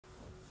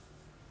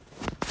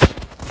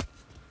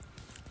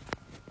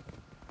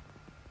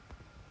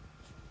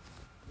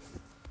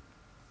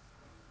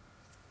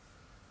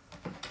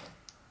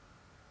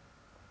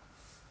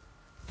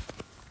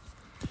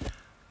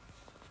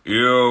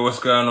Yo, what's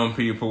going on,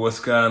 people? What's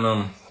going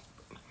on?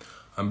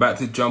 I'm about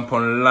to jump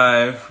on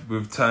live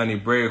with Tiny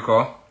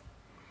Breaker.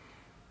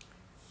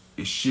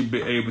 You should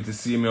be able to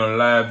see me on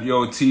live.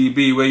 Yo,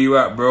 TB, where you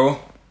at, bro?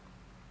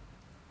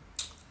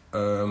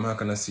 How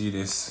can I see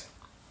this?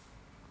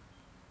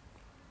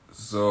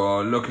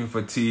 So, looking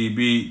for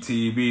TB.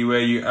 TB, where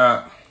you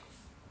at?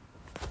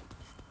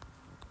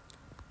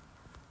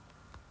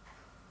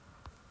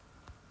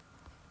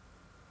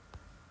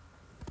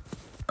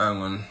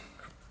 Hang on.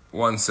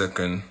 1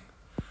 second.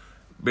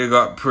 Big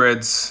up,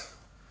 Preds.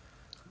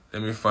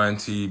 Let me find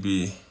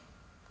TB.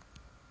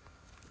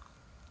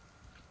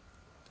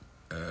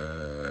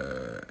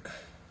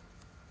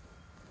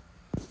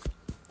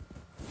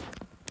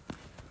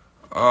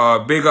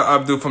 Big up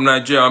Abdul from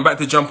Nigeria. I'm about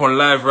to jump on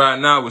live right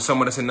now with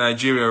someone that's in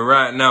Nigeria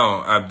right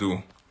now,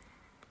 Abdul.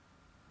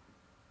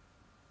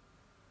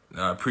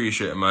 I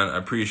appreciate it,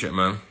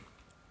 man.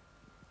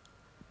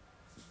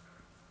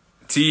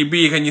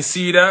 TB, can you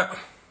see that?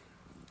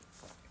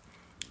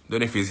 Don't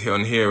know if he's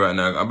on here right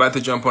now. I'm about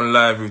to jump on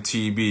live with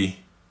TB.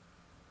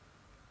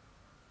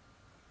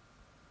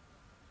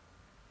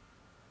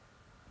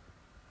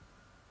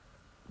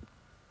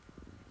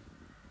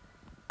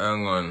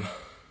 Hang on.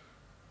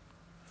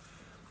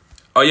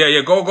 Oh, yeah.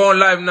 Go on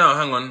live now.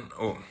 Hang on.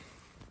 Oh.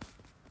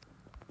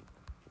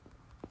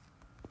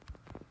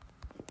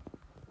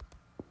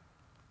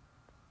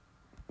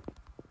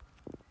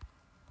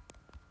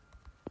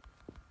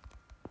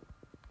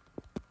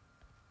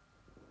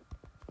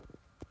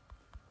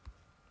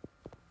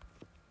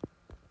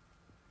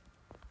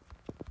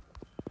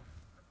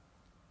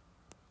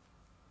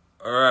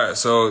 Alright,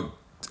 so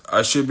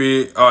I should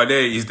be... Oh,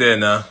 there, he's there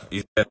now.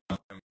 He's there.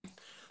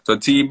 So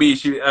TB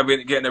should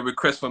be getting a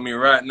request from me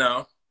right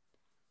now.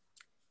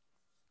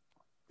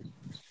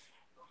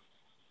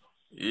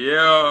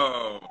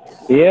 Yo.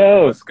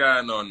 What's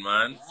going on,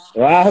 man?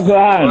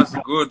 What's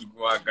good,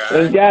 my guy?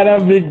 What's going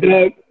on, big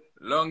dog?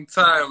 Long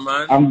time,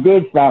 man. I'm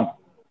good, fam.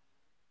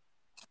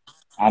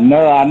 I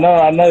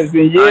know. It's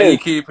been years. How you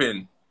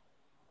keeping?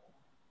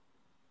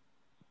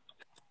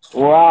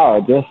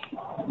 Wow,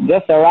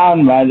 just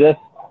around, man. Just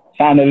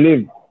trying to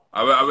live.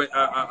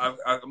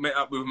 I met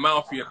up with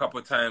Malfi a couple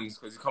of times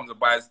because he comes to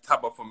buy his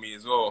tabba for me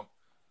as well.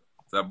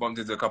 So I bumped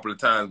into a couple of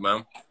times,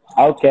 man.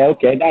 Okay,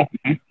 that's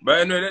nice. But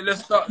anyway,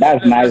 let's start.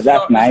 That's nice.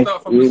 Let's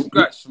start from the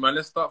scratch, man.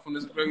 Let's start from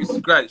the very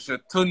scratch.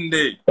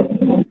 Tunde.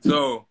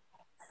 So,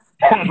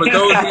 for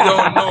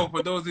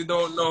those who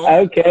don't know,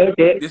 okay.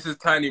 This is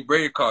Tiny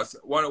Breakers.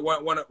 One of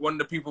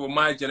the people of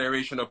my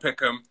generation of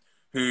Peckham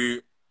who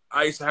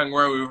I used to hang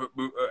around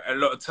with a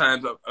lot of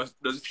times.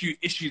 There's a few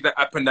issues that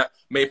happened that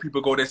made people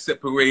go their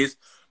separate ways.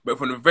 But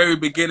from the very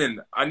beginning,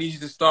 I need you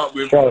to start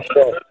with... Sure.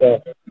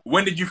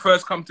 When did you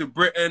first come to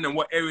Britain and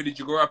what area did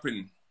you grow up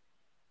in?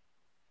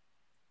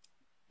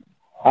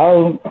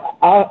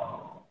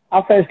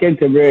 I first came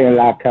to Britain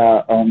like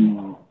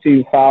 2000.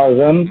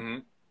 Mm-hmm.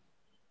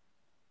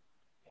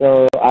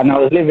 So, and I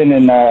was living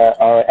in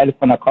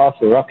Elephant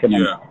Castle,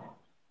 Rockingham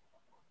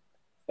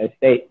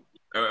Estate.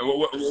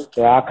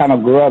 So I kind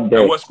of grew up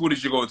there. And what school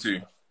did you go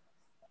to?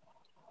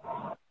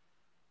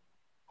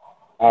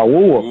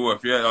 Woolworth.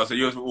 Woolworth, yeah. So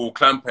you was all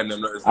Clamping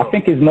and as well. I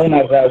think it's known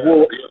as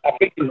Woolworth. I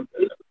think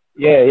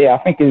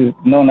it's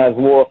known as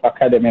Woolworth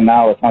Academy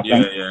now or something.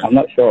 Yeah. I'm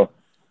not sure.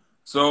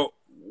 So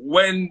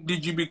when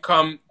did you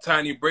become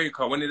Tiny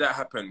Breaker? When did that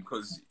happen?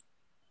 Because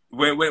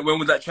when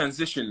was that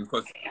transition?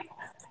 Because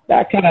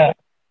that kind of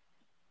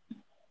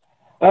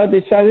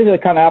the transition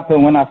kind of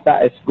happened when I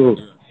started school.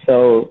 Yeah.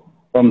 So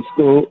from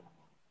school,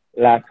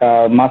 like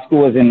my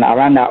school was in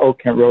around that Oak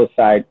Kent Road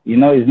side. You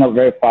know, it's not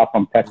very far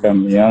from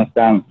Peckham. You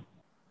understand?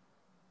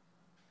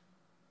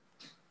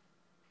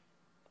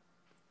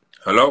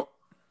 Hello?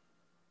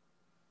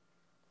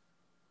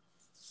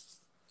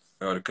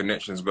 Oh, the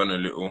connection's gone a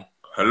little.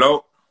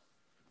 Hello?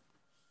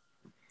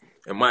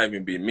 It might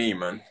even be me,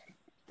 man.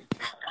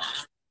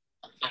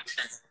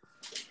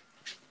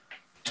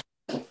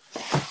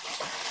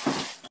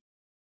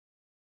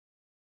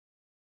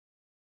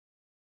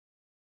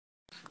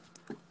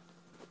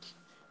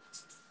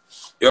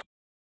 Yo,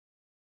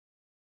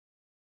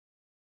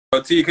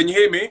 T, can you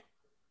hear me?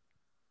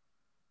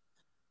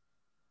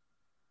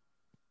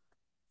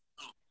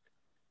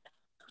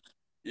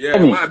 Yeah,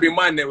 it might be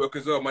my network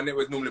as well. My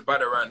network's normally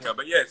bad around here.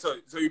 But yeah, so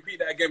repeat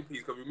that again,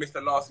 please, because we missed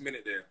the last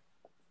minute there.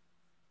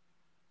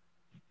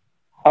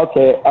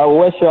 Okay,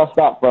 where should I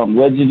start from?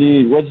 Where did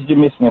you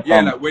miss me from?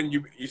 Yeah, like when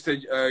you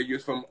said you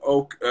was from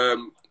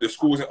the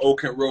schools in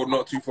Oak Kent Road,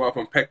 not too far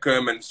from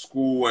Peckham and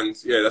school, and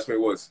yeah, that's where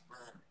it was.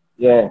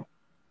 Yeah,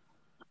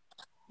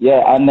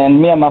 and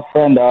then me and my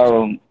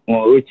friend,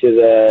 which is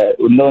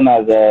known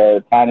as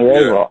Tiny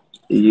Breaker.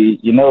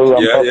 You know who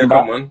I'm talking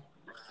about? Come on.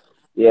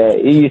 Yeah,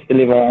 he used to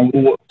live around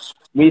Woolworth.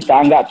 We used to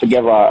hang out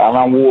together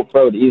around Woolworth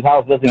Road. His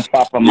house wasn't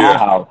far from my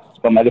house,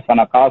 from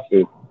Elephant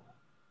Castle.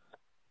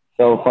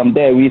 So from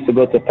there, we used to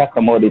go to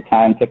Peckham all the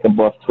time, take a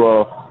bus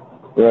tour,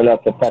 roll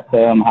up to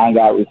Peckham, hang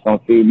out with some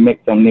food,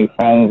 make some new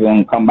friends,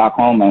 and come back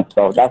home and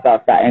stuff. That's how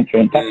I started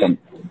entering Peckham.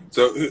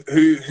 So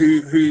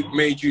who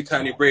made you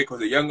Tiny Breaker?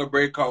 Was it younger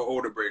Breaker or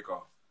older Breaker?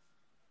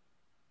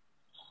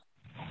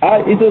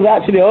 It was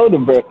actually older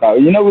Breaker.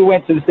 You know, we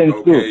went to the same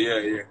school.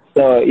 Okay, yeah.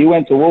 So he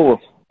went to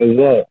Woolworths as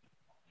well.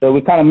 So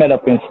we kind of met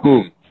up in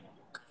school.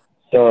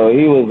 So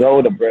he was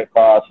older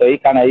Breaker. So he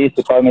kind of used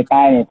to call me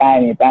Tiny.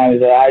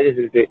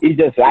 So he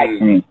just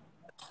liked me.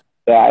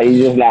 So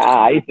he just like,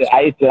 I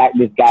used to like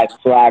this guy's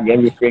swag,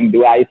 everything.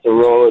 Do I used to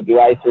roll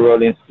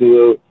in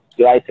school?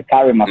 Do I used to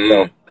carry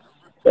myself?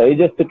 So he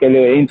just took a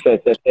little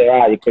interest and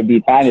said, you could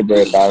be Tiny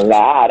Breaker. I was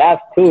like,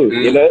 that's cool.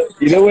 You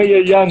know when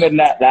you're young and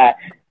that, like,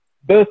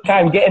 those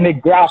times getting a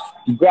graph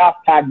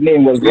tag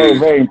name was very,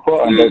 very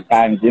important those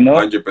times,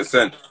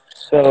 100%.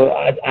 So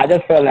I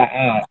just felt like,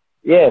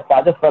 so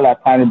I just felt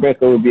like Tiny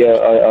Breaker would be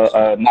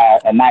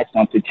a nice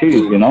one to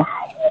choose, And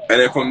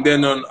then from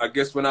then on, I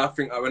guess when I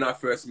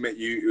first met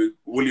you, it was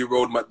Woolly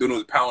Road,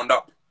 McDonald's, Pound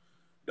Up.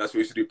 That's what we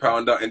used to do,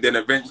 Pound Up. And then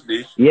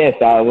eventually... Yes,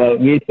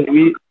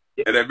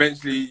 and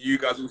eventually you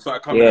guys all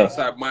started coming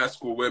outside my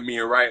school where me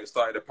and Ryan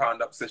started the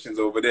Pound Up sessions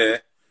over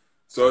there.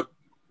 So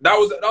that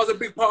was a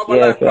big part of my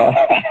life.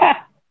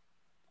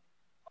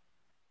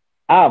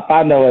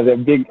 Pound Up was a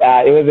big...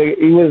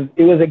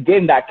 it was a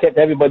game that kept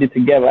everybody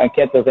together and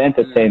kept us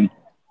entertained.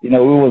 We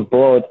was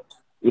bored.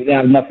 We didn't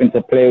have nothing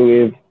to play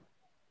with.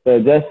 So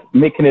just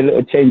making a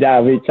little change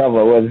out of each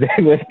other was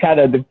kind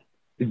of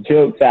the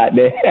jokes out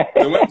there.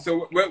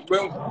 So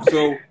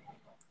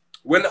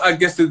when I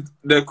guess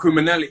the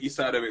criminality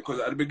side of it, because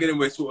at the beginning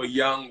we're sort of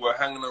young, we're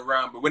hanging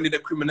around, but when did the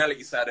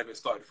criminality side of it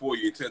start for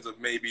you in terms of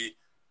maybe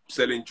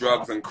selling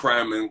drugs and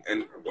crime,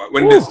 and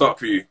when did it start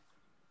for you?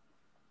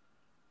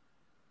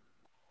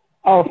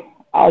 Oh,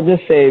 I'll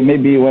just say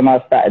maybe when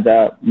I started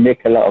to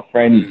make a lot of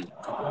friends,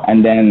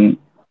 and then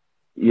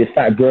you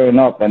start growing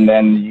up, and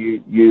then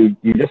you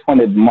just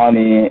wanted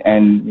money,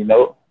 and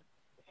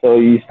so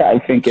you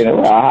started thinking,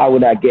 well, how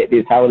would I get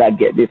this? How would I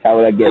get this? How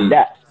would I get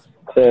that?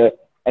 So,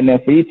 and then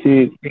for you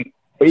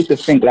to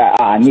think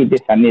like, I need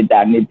this, I need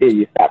that, I need this,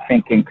 you start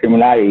thinking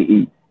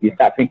criminality. You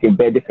start thinking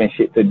very different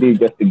shit to do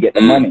just to get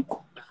the money.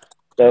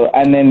 So,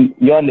 and then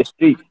you're on the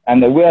street,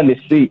 and we're on the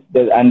street,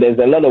 and there's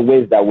a lot of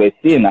ways that we're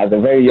seeing as a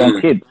very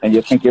young kid, and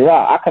you're thinking,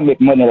 wow, I can make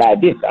money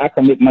like this, I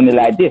can make money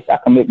like this, I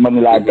can make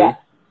money like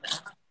that.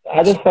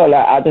 I just felt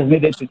like I just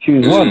needed to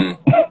choose one.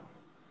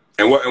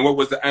 And what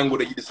was the angle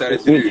that you decided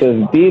to do? Which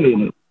was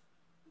dealing.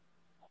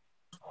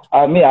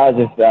 I was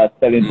just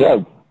selling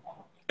drugs.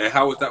 And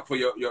how was that for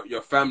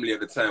your family at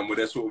the time? Were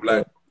they sort of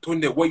like,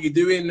 Tunde, what are you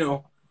doing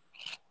now?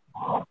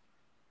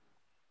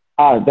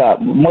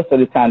 Most of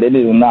the time they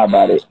didn't even know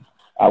about it.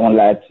 I won't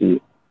lie to you.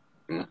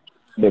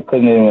 They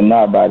couldn't even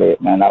know about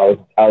it, man. I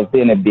was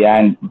doing it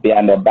behind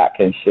their back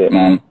and shit,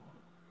 man.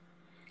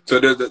 So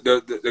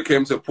there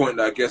came to a point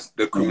that I guess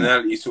the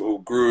criminality sort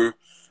of grew,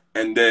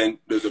 and then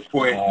there's a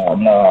point.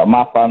 No,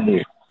 my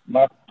family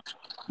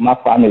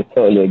is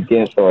totally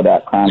against all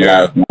that crime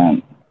life,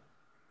 man.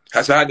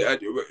 So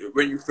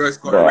when you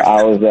first got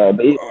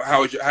arrested,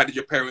 how did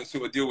your parents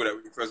sort of deal with that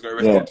when you first got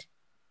arrested?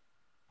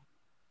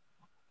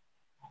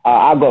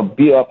 I got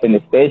beat up in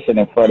the station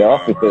in front of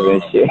officers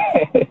and shit.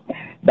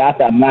 That's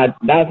how mad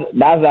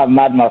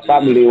my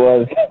family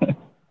was.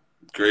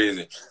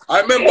 Crazy.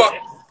 I remember.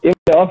 Even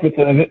the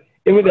officers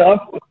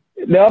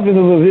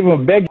was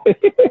even begging.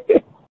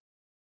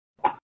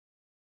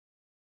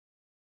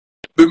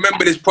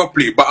 Remember this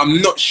properly, but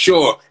I'm not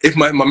sure if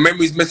my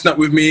memory's messing up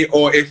with me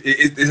or if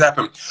it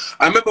happened.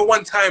 I remember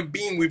one time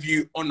being with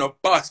you on a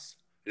bus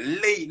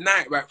late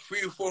night, like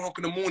 3 or 4 o'clock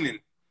in the morning.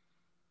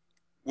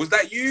 Was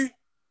that you?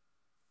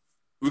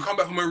 We come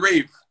back from a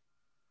rave.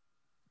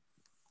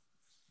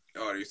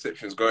 Oh, the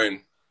reception's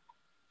going.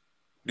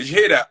 Did you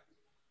hear that?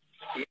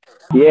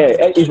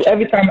 Yeah,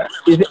 every time.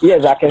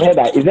 Yes, I can hear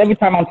that. It's every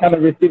time I'm trying to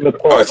receive a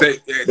call.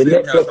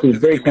 The network is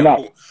breaking up.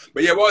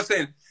 But yeah, what I was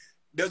saying,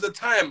 there's a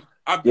time,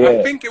 I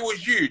think it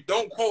was you,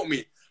 don't quote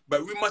me,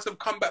 but we must have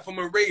come back from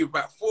a rave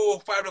about 4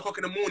 or 5 o'clock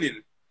in the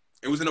morning.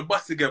 It was in a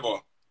bus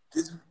together.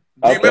 Do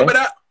you remember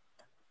that?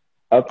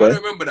 Okay. I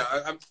don't remember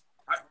that.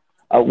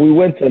 We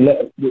went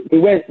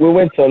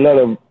to a lot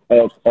of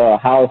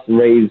house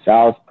raves,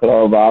 house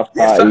club, house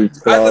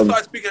parties. As I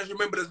started speaking, I just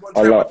remember there's one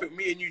time I think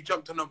me and you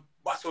jumped on a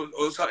bus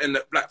or something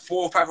at like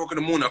 4 or 5 o'clock in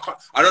the morning.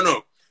 I don't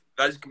know.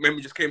 That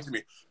memory just came to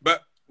me.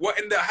 But what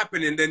ended up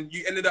happening? Then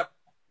you ended up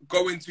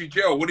going to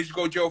jail. What did you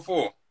go to jail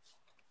for?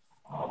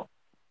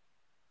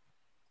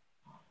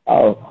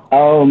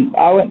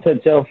 I went to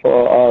jail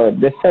for.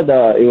 They said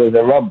it was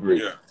a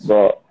robbery,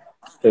 but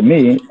to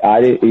me, I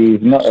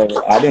didn't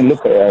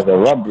look at it as a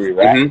robbery,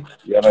 right?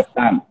 You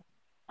understand?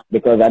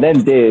 Because at the end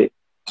of the day,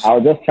 I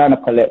was just trying to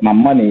collect my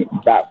money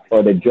back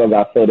for the drug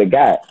I sold the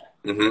guy.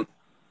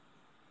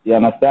 You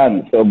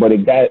understand? So, but the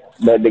guy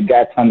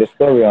turned the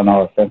story on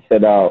us and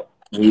said,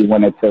 we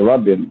wanted to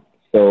rob him.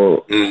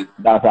 So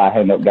that's how I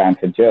ended up going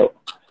to jail.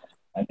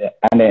 And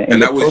then in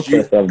the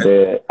process of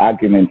the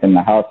argument in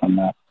the house and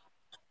that.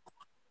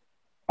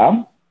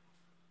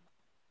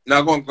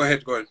 No, go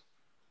ahead.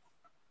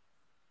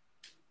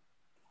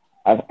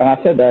 And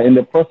I said that in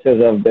the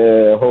process of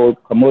the whole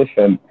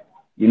commotion,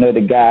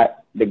 the guy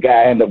the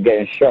guy ended up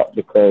getting shot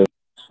because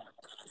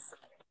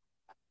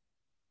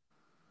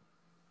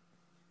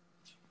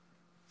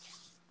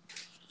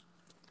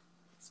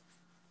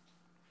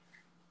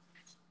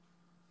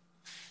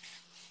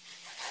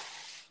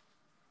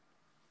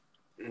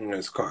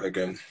It's cut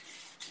again.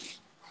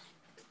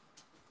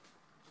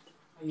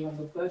 Are you on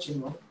the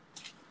Virgin one?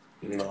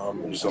 No,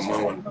 I'm just on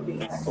my one.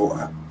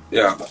 Oh,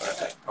 yeah.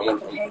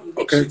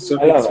 Okay, so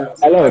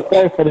hello,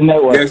 sorry for the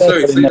network. yeah,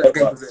 Sorry sorry. for the Say that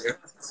again.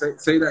 network.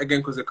 Say that again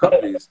because it cut,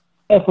 please.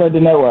 Sorry for the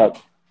network.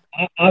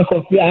 I'm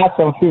confused. I have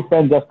some few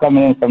friends just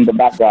coming in from the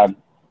background.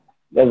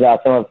 Those are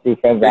some of the few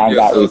friends I Big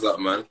hang out with. yourselves up,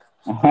 man.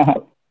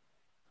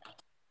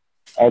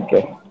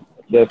 Okay.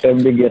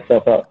 Just big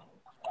yourself up.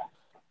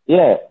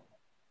 Yeah.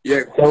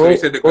 Yeah. So So you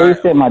said the what guy. you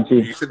say, my G?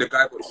 You said the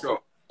guy got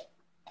shot.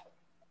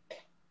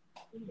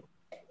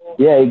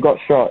 Yeah, he got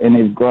shot in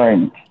his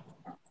groin.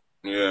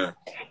 Yeah.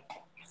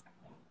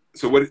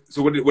 So what was the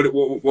So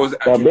actual charge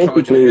in the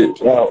basically, end?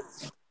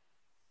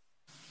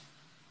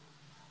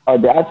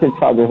 the actual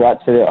charge was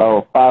actually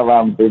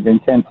firearm with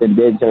intent to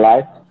endanger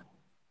life,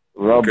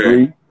 Okay.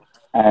 robbery,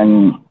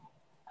 and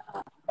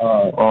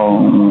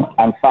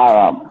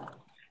firearm.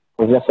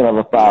 Possession of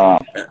a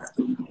firearm.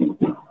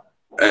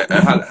 And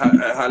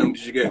how long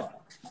did you get?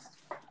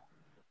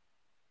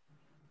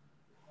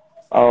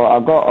 I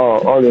got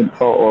all in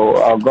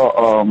total. I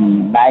got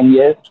 9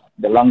 years,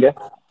 the longest.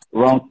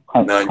 Wrong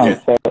 9 years.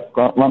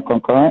 wrong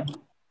concurrent.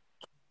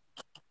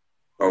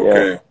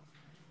 Okay. Yeah.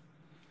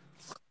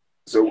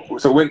 So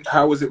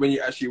how was it when you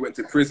actually went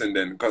to prison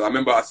then? Because I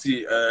remember I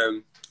see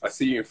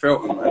you in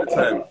Feltham at the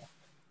time.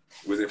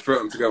 Was in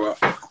Feltham together.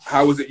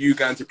 How was it you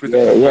going to prison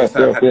for the first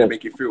time? How did it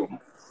make you feel?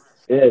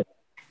 Yes.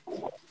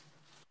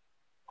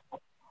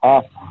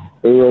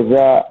 It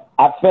was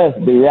at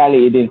first the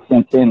reality didn't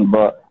sink in,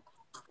 but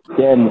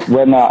then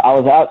when I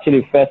was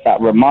actually first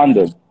at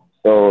remanded,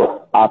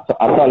 so I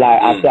thought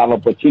like I still have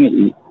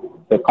opportunity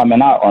to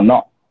coming out or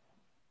not.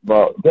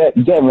 But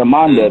getting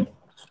remanded,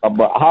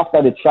 but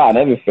after the trial and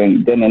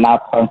everything, then they now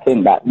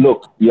content that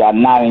look, you are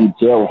now in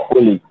jail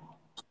fully.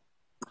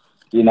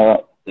 You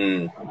know,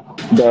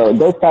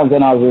 those times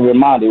when I was in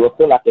remand, it would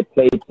feel like a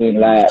plaything,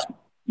 like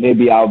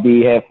maybe I'll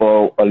be here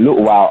for a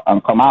little while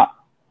and come out.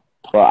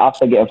 But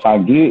after getting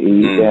found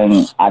guilty,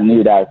 then I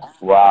knew that,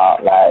 wow,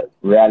 like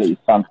really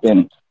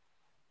something.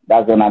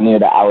 That's when I knew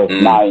that I was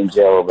now in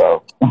jail,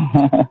 bro.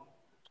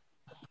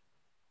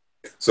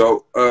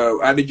 So,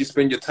 how did you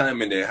spend your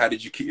time in there? How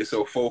did you keep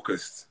yourself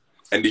focused?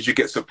 And did you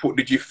get support?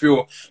 Did you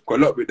feel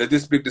quite a lot? There's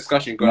this big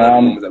discussion going on at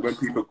the moment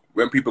that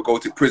when people go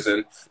to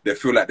prison, they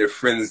feel like their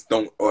friends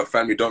don't or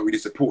family don't really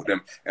support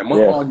them. And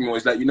my argument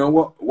was like, you know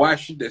what? Why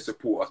should they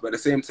support us? But at the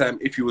same time,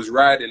 if you was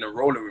riding and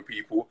rolling with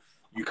people,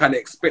 you kind of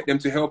expect them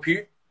to help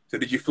you. So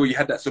did you feel you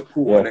had that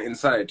support on the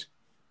inside?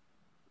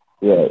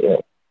 Yeah.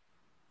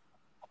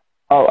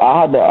 Oh,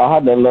 I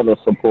had a lot of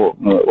support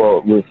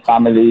with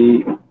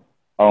family,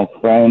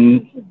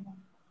 friends.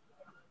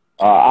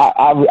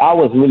 I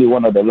was really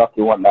one of the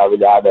lucky ones that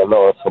really had a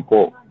lot of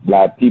support.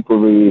 Like people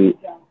really,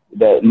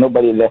 that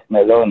nobody left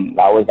me alone.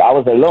 I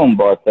was alone,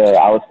 but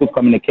I was still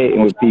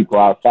communicating with people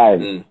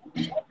outside.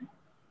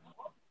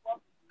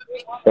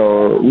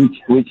 So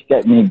which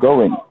kept me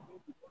going.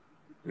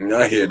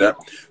 I hear that.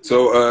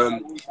 So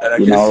and I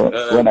you guess know,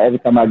 every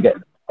time I get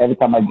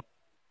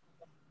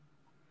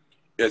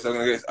yes,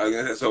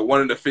 so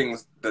one of the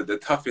things that the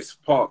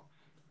toughest part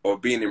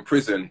of being in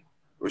prison,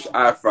 which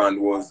I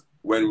found, was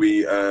when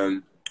we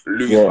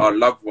lose our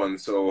loved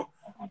ones. So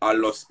I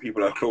lost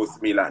people that are close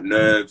to me, like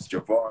Nerves,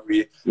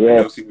 Javari, and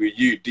obviously with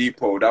you,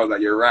 Depot. That was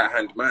like your right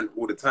hand man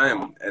all the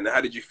time. And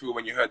how did you feel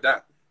when you heard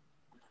that?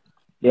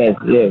 Yes.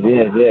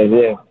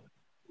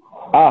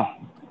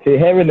 See,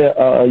 hearing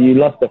that you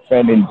lost a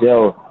friend in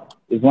jail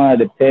is one of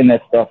the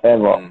painest stuff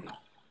ever.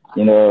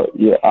 You know,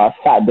 I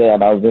sat there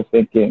and I was just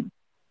thinking,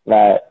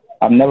 like,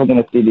 I'm never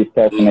gonna see this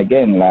person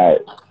again.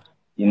 Like,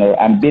 you know,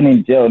 and being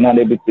in jail, not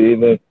able to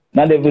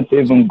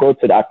even go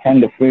to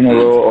attend the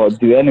funeral or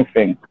do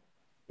anything.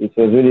 It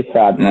was really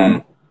sad,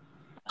 man.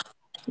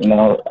 You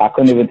know, I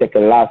couldn't even take a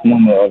last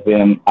moment of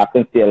him. I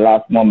couldn't see a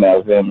last moment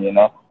of him. You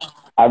know,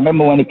 I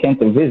remember when he came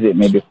to visit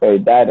me before he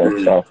died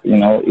and stuff. You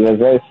know, it was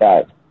very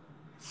sad.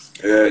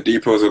 Yeah,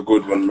 Depot's a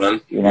good one,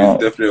 man. He's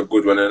definitely a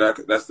good one, and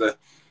that's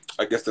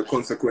I guess the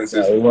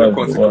consequences,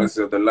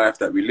 of the life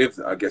that we live,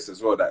 I guess,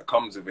 as well, that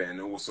comes with it,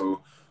 and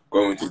also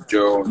going to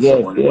jail and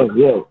so on.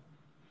 Yes.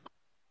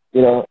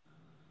 You know,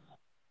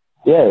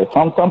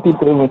 some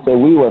people even say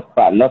we were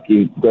quite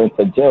lucky going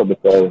to jail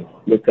because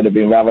we could have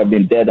rather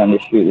been dead on the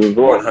street as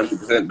well.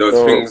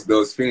 100%.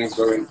 Those things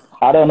going.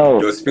 I don't know.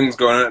 Those things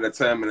going on at the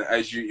time, and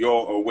as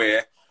you're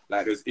aware,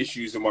 like there's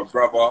issues with my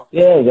brother.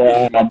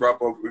 Yeah, my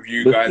brother with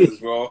you guys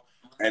as well.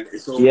 And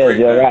it's so great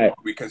that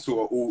we can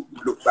sort of all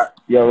look back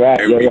and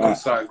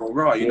reconcile and go,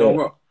 right, you know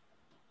what?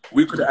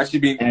 We could have actually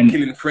been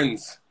killing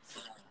friends.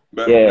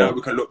 But now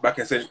we can look back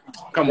and say,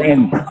 come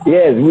on.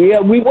 Yes,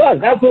 we was.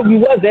 That's what we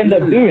was end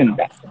up doing.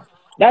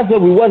 That's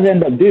what we was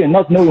end up doing.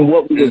 Not knowing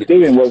what we was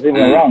doing was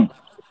even wrong.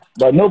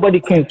 But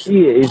nobody can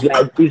see it.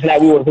 It's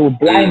like we was all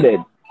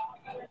blinded.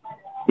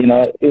 you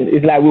know,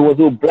 it's like we was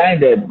all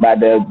blinded by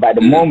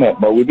the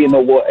moment, but we didn't know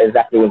what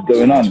exactly was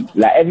going on.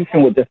 Like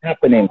everything was just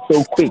happening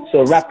so quick,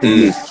 so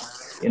rapidly.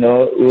 You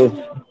know,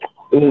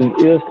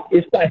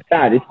 it's quite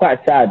sad. It's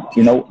quite sad.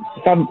 You know,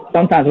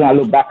 sometimes when I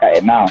look back at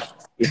it now,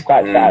 it's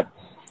quite sad.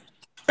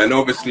 And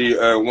obviously,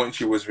 once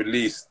you was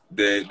released,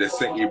 they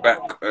sent you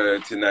back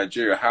to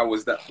Nigeria. How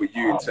was that for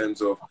you in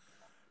terms of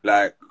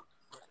like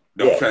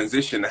the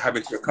transition,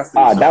 having to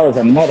accustom yourself? That was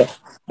another.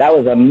 That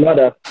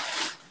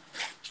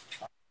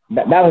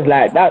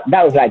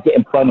was like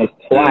getting punished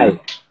twice.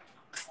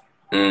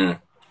 You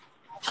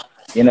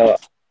know,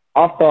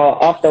 after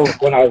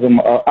when I was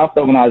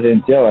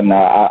in jail, and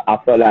I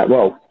felt like,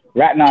 well,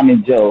 right now I'm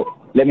in jail.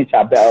 Let me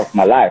try to better off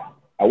my life.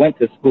 I went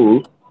to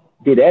school,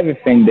 did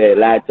everything there,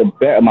 like to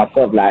better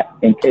myself, like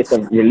in case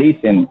of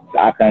releasing, so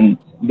I can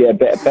be a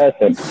better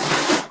person.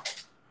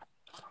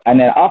 And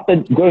then after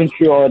going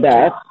through all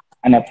that,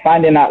 and then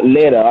finding out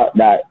later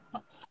that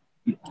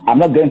I'm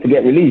not going to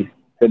get released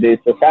to the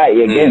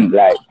society again,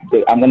 like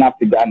I'm gonna have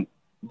to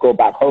go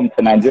back home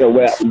to Nigeria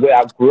where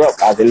I grew up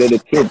as a little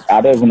kid.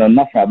 I don't even know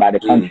nothing about the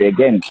country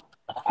again.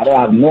 I don't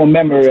have no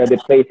memory of the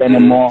place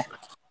anymore.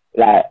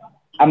 Like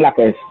I'm like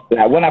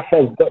when I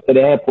first got to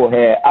the airport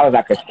here, I was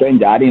like a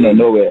stranger. I didn't know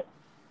nowhere.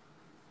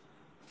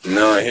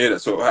 No, I hear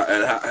that. So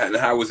and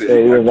how was it? So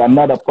it was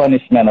another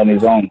punishment on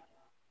its own.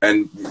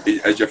 And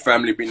has your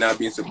family now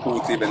being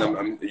supportive,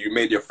 and you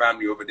made your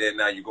family over there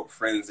now? You got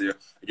friends there.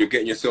 You're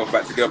getting yourself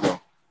back together.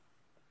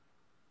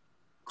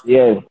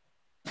 Yes.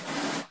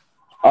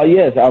 Oh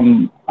yes,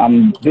 I'm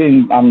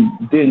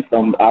doing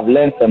some. I've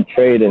learned some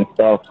trade and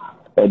stuff,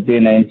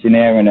 doing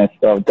engineering and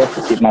stuff, just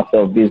to keep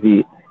myself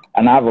busy.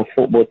 And I have a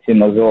football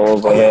team as well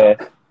over here,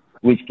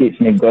 which keeps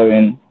me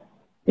going.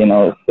 You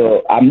know,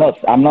 so I'm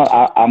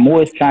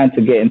always trying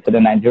to get into the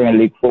Nigerian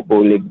League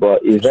Football League, but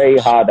it's very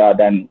harder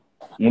than,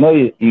 you know,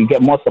 you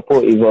get more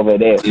supporters over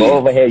there. But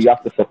over here, you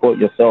have to support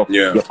yourself,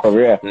 your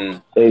career.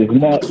 So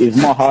it's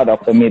more harder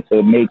for me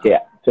to make it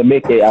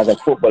as a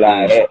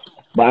footballer here.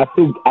 But I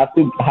still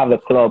have a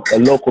club, a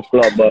local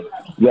club, but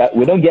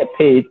we don't get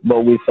paid,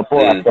 but we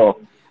support ourselves.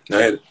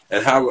 And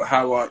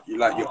how are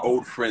like your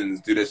old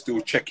friends? Do they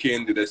still check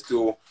in? Do they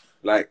still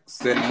like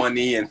send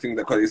money and things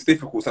like that? Because it's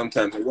difficult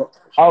sometimes.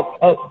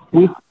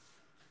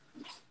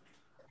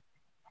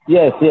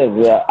 Yes.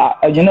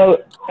 You know,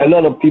 a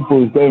lot of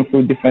people is going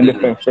through different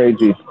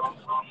phases.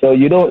 So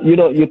you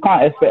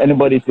can't expect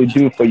anybody to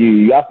do for you.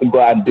 You have to go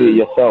out and do it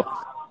yourself.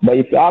 But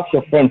if you ask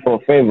your friend for a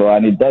favor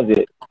and he does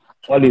it,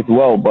 all is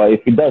well. But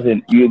if he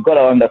doesn't, you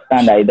gotta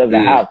understand that he doesn't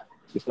have,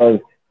 because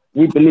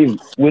we believe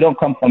we don't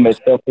come from a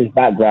selfish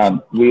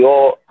background. We've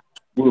all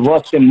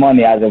seen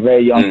money as a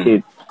very young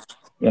kid,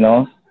 you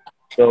know.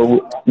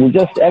 So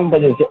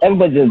everybody's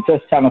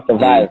just trying to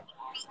survive.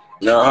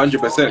 No,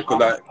 100%. Because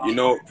like, you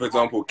know, for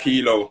example,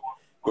 Kilo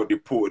got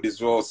deported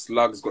as well.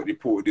 Slugs got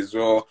deported as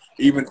well.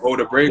 Even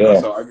Older Breaker.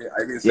 So I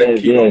didn't send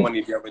Kilo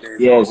money the other day as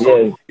well.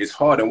 So it's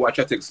hard. And what I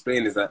try to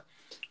explain is that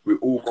we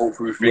all go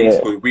through things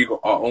because we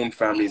got our own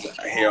families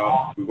here.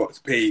 We've got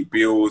to pay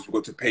bills. We've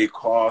got to pay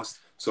costs.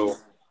 So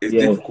it's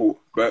difficult.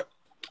 But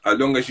as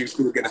long as you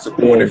still get the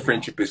support and the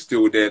friendship is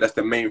still there, that's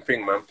the main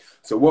thing, man.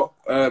 So what,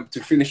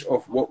 to finish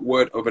off, what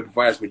word of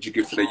advice would you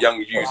give to the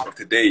young youth of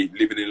today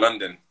living in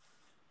London?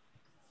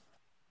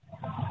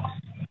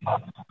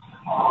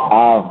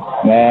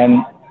 Oh,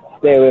 man,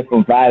 stay away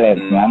from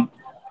violence, man.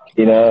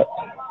 You know,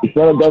 if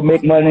you want to go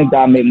make money,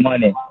 go make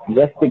money.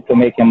 Just stick to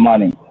making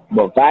money.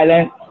 But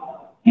violence,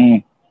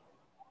 man.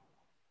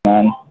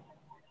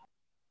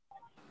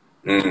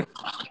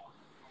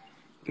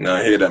 No,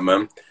 I hear that,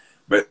 man.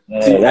 But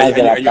that's what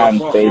I can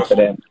say to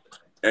them.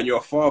 And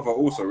your father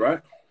also,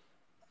 right?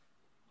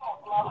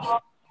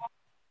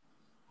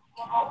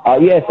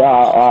 Yes,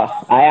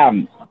 I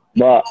am.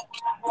 But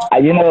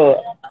you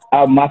know,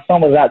 my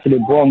son was actually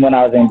born when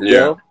I was in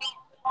jail.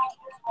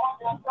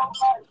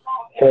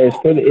 So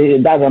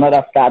that's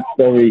another sad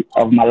story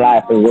of my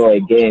life as well.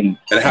 Again.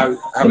 And how is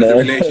the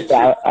relationship?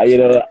 You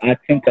know, I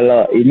think a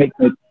lot. It makes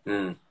me.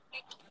 The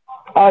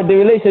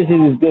relationship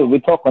is good. We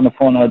talk on the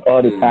phone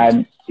all the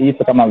time. He used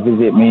to come and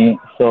visit me.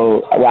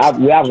 So we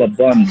have a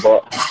bond,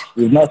 but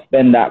we've not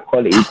spent that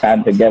quality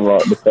time together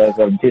because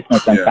of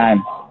distance and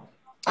time.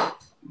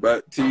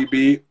 But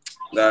TB,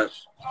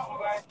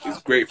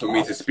 it's great for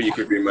me to speak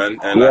with you, man.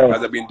 And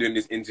as I've been doing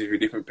this interview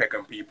with different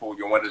Peckham people,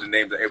 you're one of the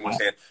names that everyone's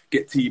saying,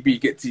 get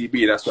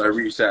TB. That's why I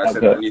reached out. I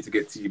said, I need to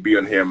get TB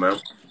on here, man.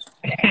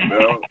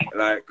 Bro,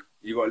 like,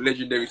 you got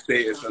legendary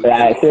status.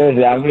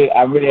 Seriously, I'm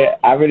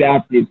really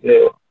happy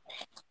to.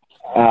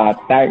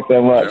 Thanks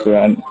so much,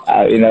 man.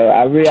 You know,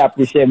 I really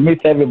appreciate. Miss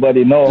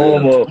everybody, no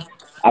homo.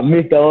 I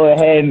miss the whole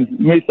hand,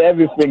 miss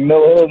everything,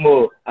 no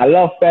homo. I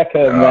love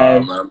Peckham,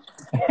 man.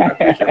 I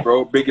appreciate it,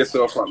 bro. Big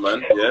yourself up,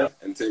 man. Yeah,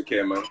 and take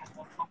care, man.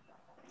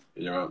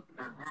 Yeah,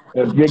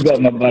 man. Big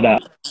up, my brother.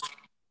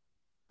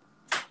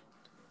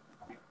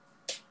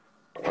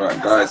 All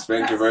right, guys.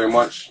 Thank you very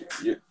much.